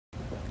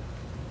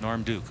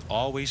Norm Duke,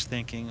 always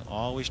thinking,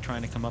 always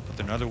trying to come up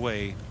with another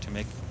way to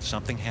make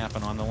something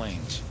happen on the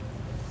lanes.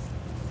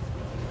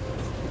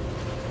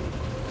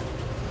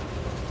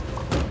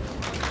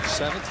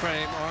 Seventh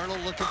frame, Arnold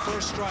looking for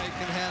a strike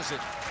and has it.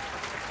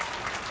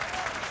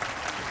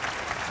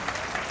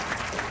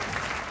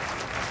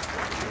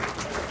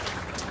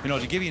 You know,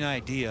 to give you an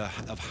idea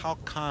of how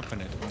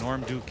confident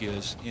Norm Duke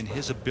is in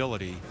his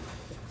ability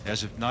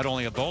as not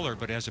only a bowler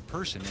but as a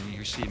person, and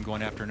you see him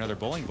going after another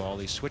bowling ball.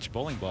 They switched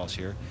bowling balls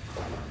here,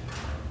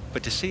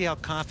 but to see how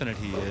confident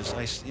he is,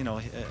 I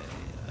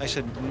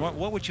said,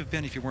 what would you have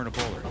been if you weren't a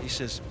bowler? He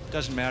says,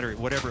 doesn't matter,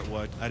 whatever it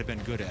was, I'd have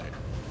been good at it.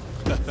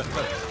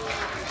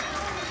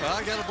 Well,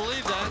 I gotta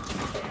believe that.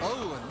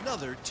 Oh,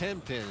 another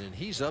 10-pin, and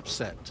he's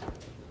upset.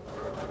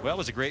 Well, it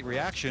was a great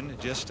reaction.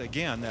 Just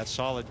again, that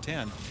solid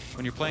 10.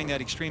 When you're playing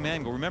that extreme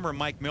angle, remember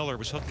Mike Miller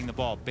was hooking the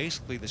ball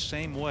basically the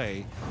same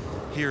way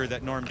here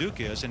that Norm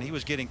Duke is, and he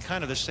was getting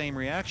kind of the same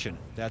reaction.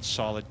 That's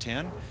solid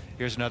 10.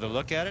 Here's another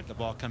look at it. The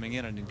ball coming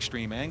in at an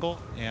extreme angle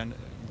and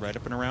right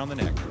up and around the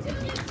neck.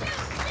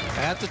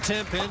 At the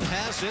 10-pin,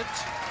 has it.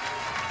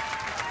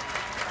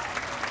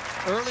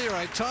 Earlier,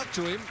 I talked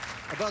to him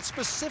about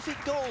specific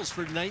goals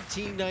for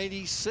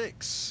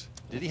 1996.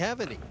 Did he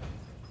have any?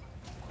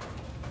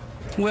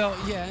 Well,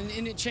 yeah,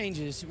 and it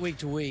changes week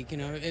to week. You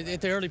know, at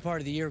the early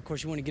part of the year, of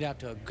course, you want to get out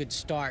to a good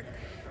start,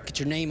 get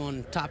your name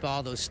on top of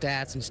all those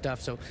stats and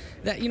stuff. So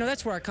that, you know,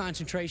 that's where our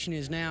concentration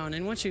is now. And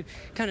then once you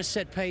kind of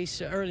set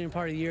pace early in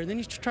part of the year, then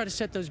you try to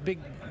set those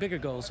bigger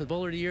goals: the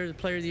bowler of the year, the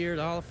player of the year,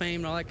 the Hall of Fame,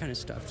 and all that kind of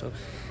stuff.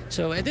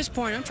 So at this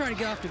point, I'm trying to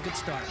get off to a good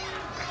start.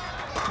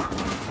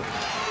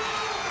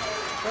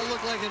 That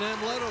looked like an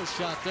Amleto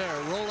shot there,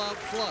 a roll-out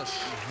flush.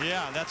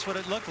 Yeah, that's what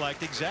it looked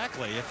like,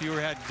 exactly. If you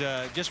had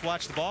just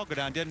watched the ball go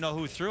down, didn't know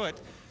who threw it,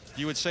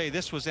 you would say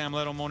this was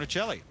Amleto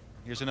Monticelli.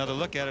 Here's another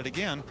look at it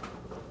again.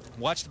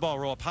 Watch the ball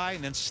roll up high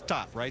and then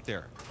stop right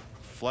there.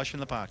 Flush in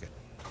the pocket.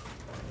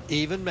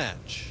 Even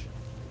match,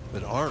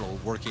 but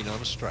Arnold working on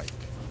a strike.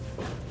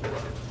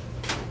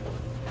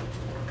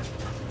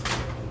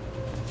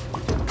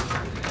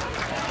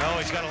 Oh,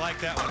 he's got to like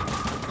that one.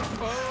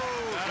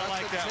 Oh, gotta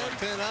like the that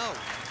 10-pin out.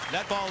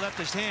 That ball left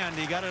his hand.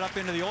 He got it up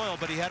into the oil,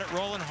 but he had it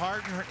rolling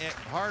hard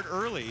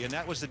early, and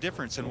that was the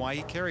difference in why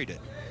he carried it.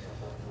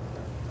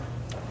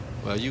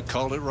 Well, you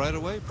called it right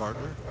away,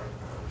 partner.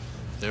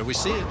 There we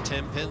see it.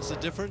 10 pins the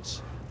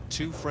difference.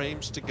 2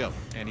 frames to go.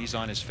 And he's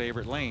on his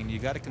favorite lane. You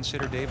got to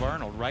consider Dave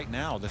Arnold right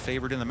now the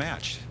favorite in the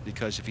match,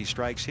 because if he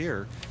strikes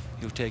here,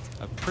 he'll take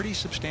a pretty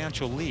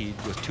substantial lead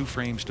with 2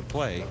 frames to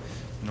play.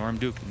 Norm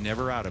Duke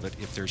never out of it.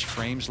 If there's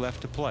frames left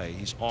to play,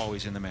 he's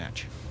always in the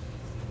match.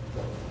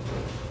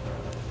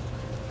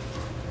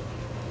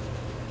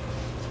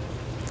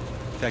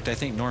 In fact, I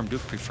think Norm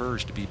Duke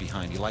prefers to be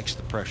behind. He likes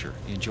the pressure.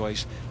 He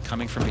enjoys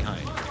coming from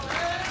behind.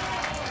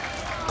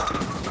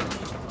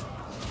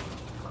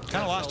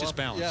 Kind of lost his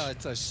balance. Yeah, I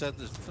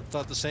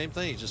thought the same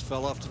thing. He just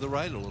fell off to the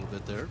right a little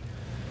bit there.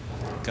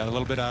 Got a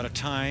little bit out of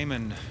time,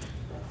 and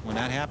when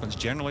that happens,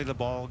 generally the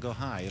ball will go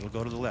high. It'll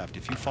go to the left.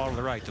 If you fall to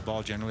the right, the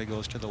ball generally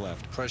goes to the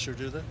left. Pressure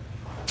do that?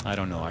 I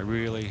don't know. I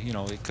really, you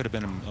know, it could have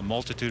been a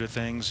multitude of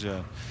things.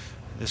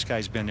 This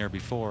guy's been there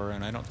before,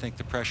 and I don't think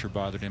the pressure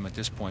bothered him at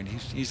this point.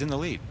 He's in the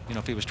lead. You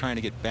know, if he was trying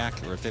to get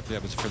back, or if that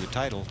was for the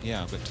title,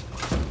 yeah, but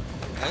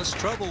has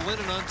trouble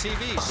winning on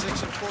TV.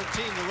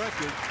 6-14 the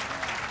record.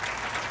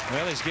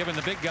 Well, he's given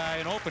the big guy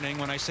an opening.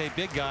 When I say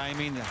big guy, I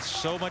mean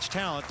so much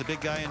talent. The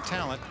big guy in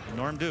talent,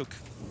 Norm Duke,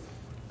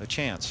 a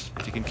chance.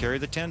 If he can carry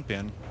the 10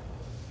 pin.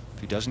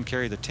 If he doesn't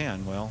carry the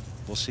 10, well,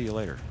 we'll see you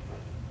later.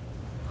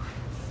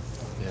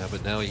 Yeah,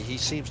 but now he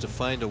seems to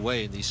find a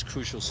way in these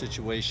crucial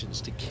situations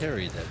to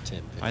carry that 10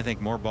 pin. I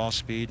think more ball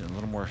speed and a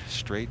little more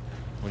straight.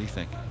 What do you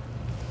think? More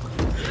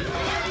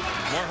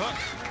hook.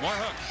 More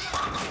hook.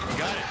 You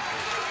got it.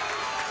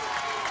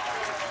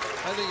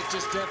 I think it's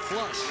just dead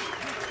flush.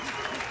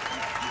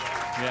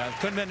 Yeah, it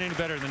couldn't have been any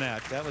better than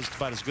that. That was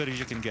about as good as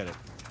you can get it.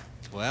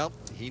 Well,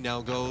 he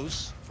now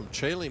goes from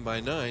trailing by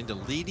 9 to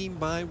leading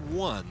by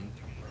 1.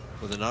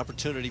 With an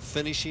opportunity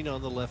finishing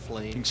on the left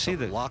lane. You can see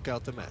that. Lock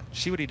out the match.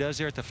 See what he does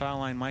there at the foul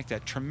line, Mike?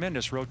 That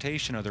tremendous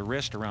rotation of the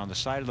wrist around the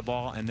side of the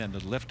ball, and then the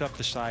lift up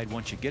the side.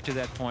 Once you get to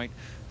that point,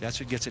 that's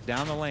what gets it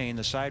down the lane,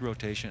 the side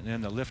rotation, and then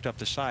the lift up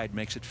the side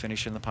makes it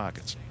finish in the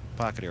pocket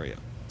area.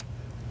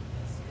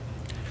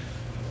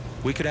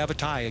 We could have a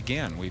tie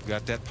again. We've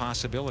got that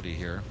possibility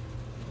here.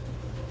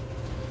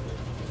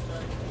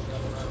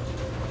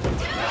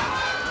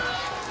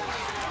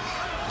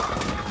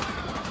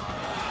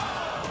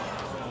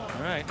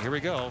 All right, here we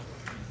go.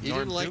 He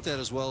didn't like that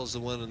as well as the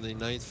one in the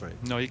 9th frame.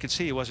 No, you could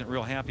see he wasn't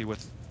real happy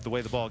with the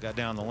way the ball got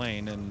down the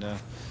lane. And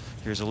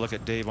here's a look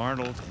at Dave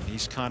Arnold. And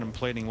he's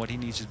contemplating what he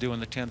needs to do in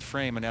the 10th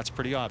frame, and that's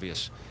pretty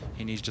obvious.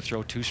 He needs to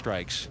throw 2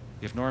 strikes.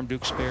 If Norm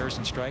Duke spares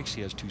and strikes,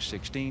 he has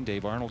 216.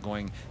 Dave Arnold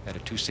going at a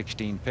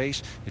 216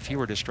 pace. If he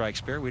were to strike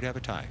spare, we'd have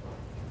a tie.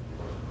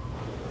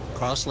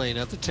 Cross lane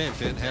at the 10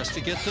 pin, has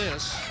to get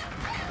this,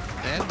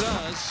 and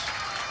does.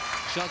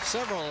 Shot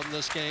several in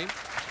this game.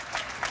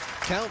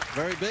 Count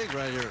very big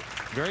right here.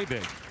 Very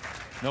big,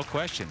 no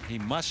question. He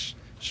must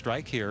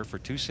strike here for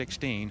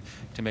 216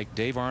 to make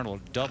Dave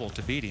Arnold double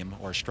to beat him,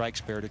 or strike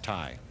spare to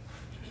tie.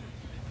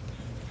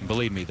 And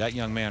believe me, that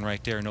young man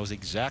right there knows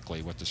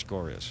exactly what the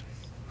score is.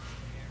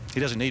 He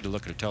doesn't need to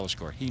look at a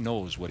telescore. He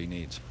knows what he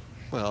needs.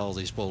 Well, all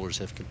these bowlers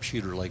have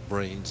computer-like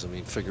brains. I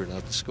mean, figuring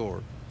out the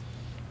score.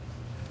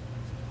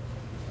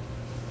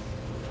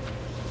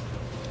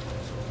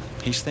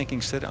 He's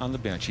thinking, sit on the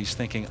bench. He's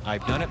thinking,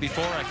 I've done it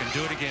before, I can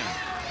do it again.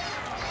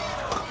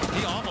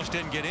 He almost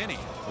didn't get any.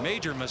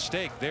 Major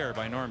mistake there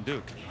by Norm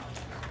Duke.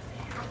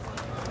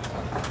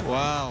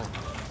 Wow.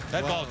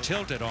 That ball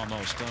tilted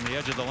almost on the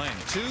edge of the lane.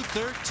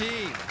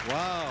 213.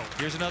 Wow.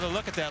 Here's another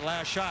look at that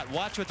last shot.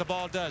 Watch what the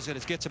ball does.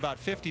 It gets about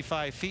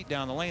 55 feet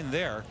down the lane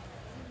there.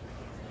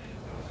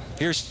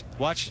 Here's,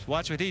 watch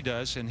what he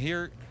does. And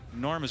here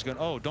Norm is going,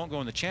 oh, don't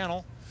go in the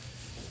channel.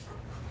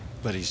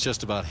 But he's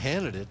just about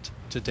handed it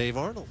to Dave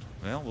Arnold.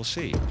 Well, we'll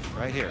see.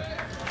 Right here.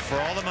 For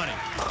all the money.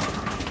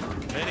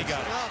 Then he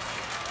got it.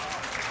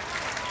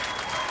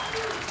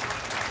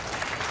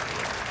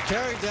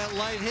 Carried that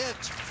light hit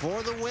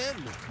for the win.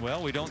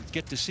 Well, we don't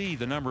get to see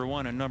the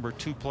 #1 and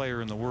 #2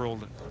 player in the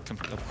world,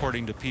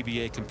 according to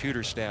PBA computer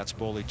stats,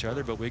 bowl each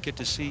other, but we get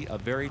to see a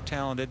very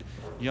talented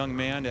young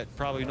man that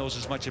probably knows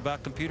as much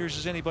about computers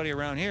as anybody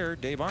around here,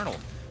 Dave Arnold,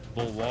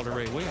 bowl Walter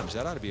Ray Williams.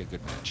 That ought to be a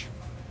good match.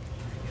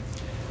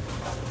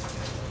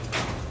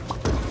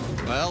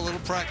 Well, a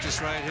little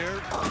practice right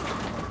here.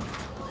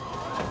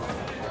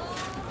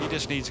 He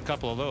just needs a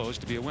couple of those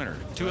to be a winner.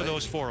 Two of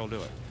those four will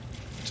do it.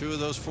 Two of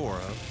those four,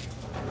 huh?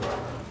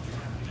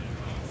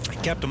 He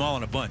kept them all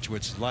in a bunch,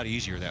 which is a lot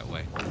easier that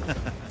way.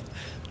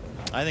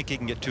 I think he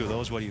can get two of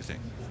those. What do you think?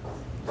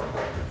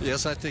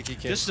 Yes, I think he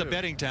can. This is a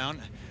betting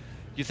town.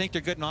 You think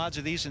they're getting odds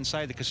of these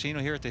inside the casino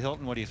here at the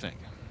Hilton? What do you think?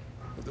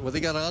 Well, they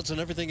got odds on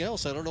everything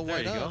else. I don't know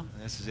why not. There you go.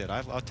 This is it.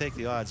 I'll take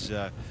the odds.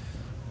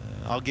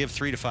 I'll give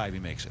 3 to 5 he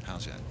makes it.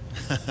 How's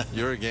that?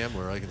 You're a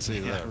gambler. I can see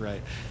that. Yeah,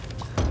 right.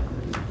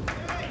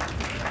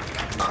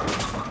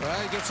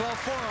 Well, he gets all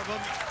 4 of them.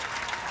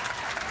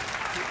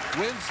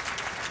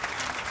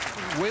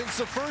 Wins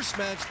the first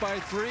match by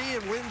 3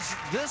 and wins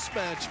this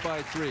match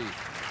by 3.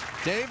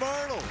 Dave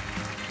Arnold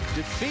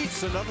defeats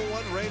the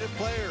 #1 rated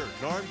player,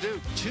 Norm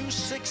Duke,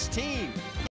 216.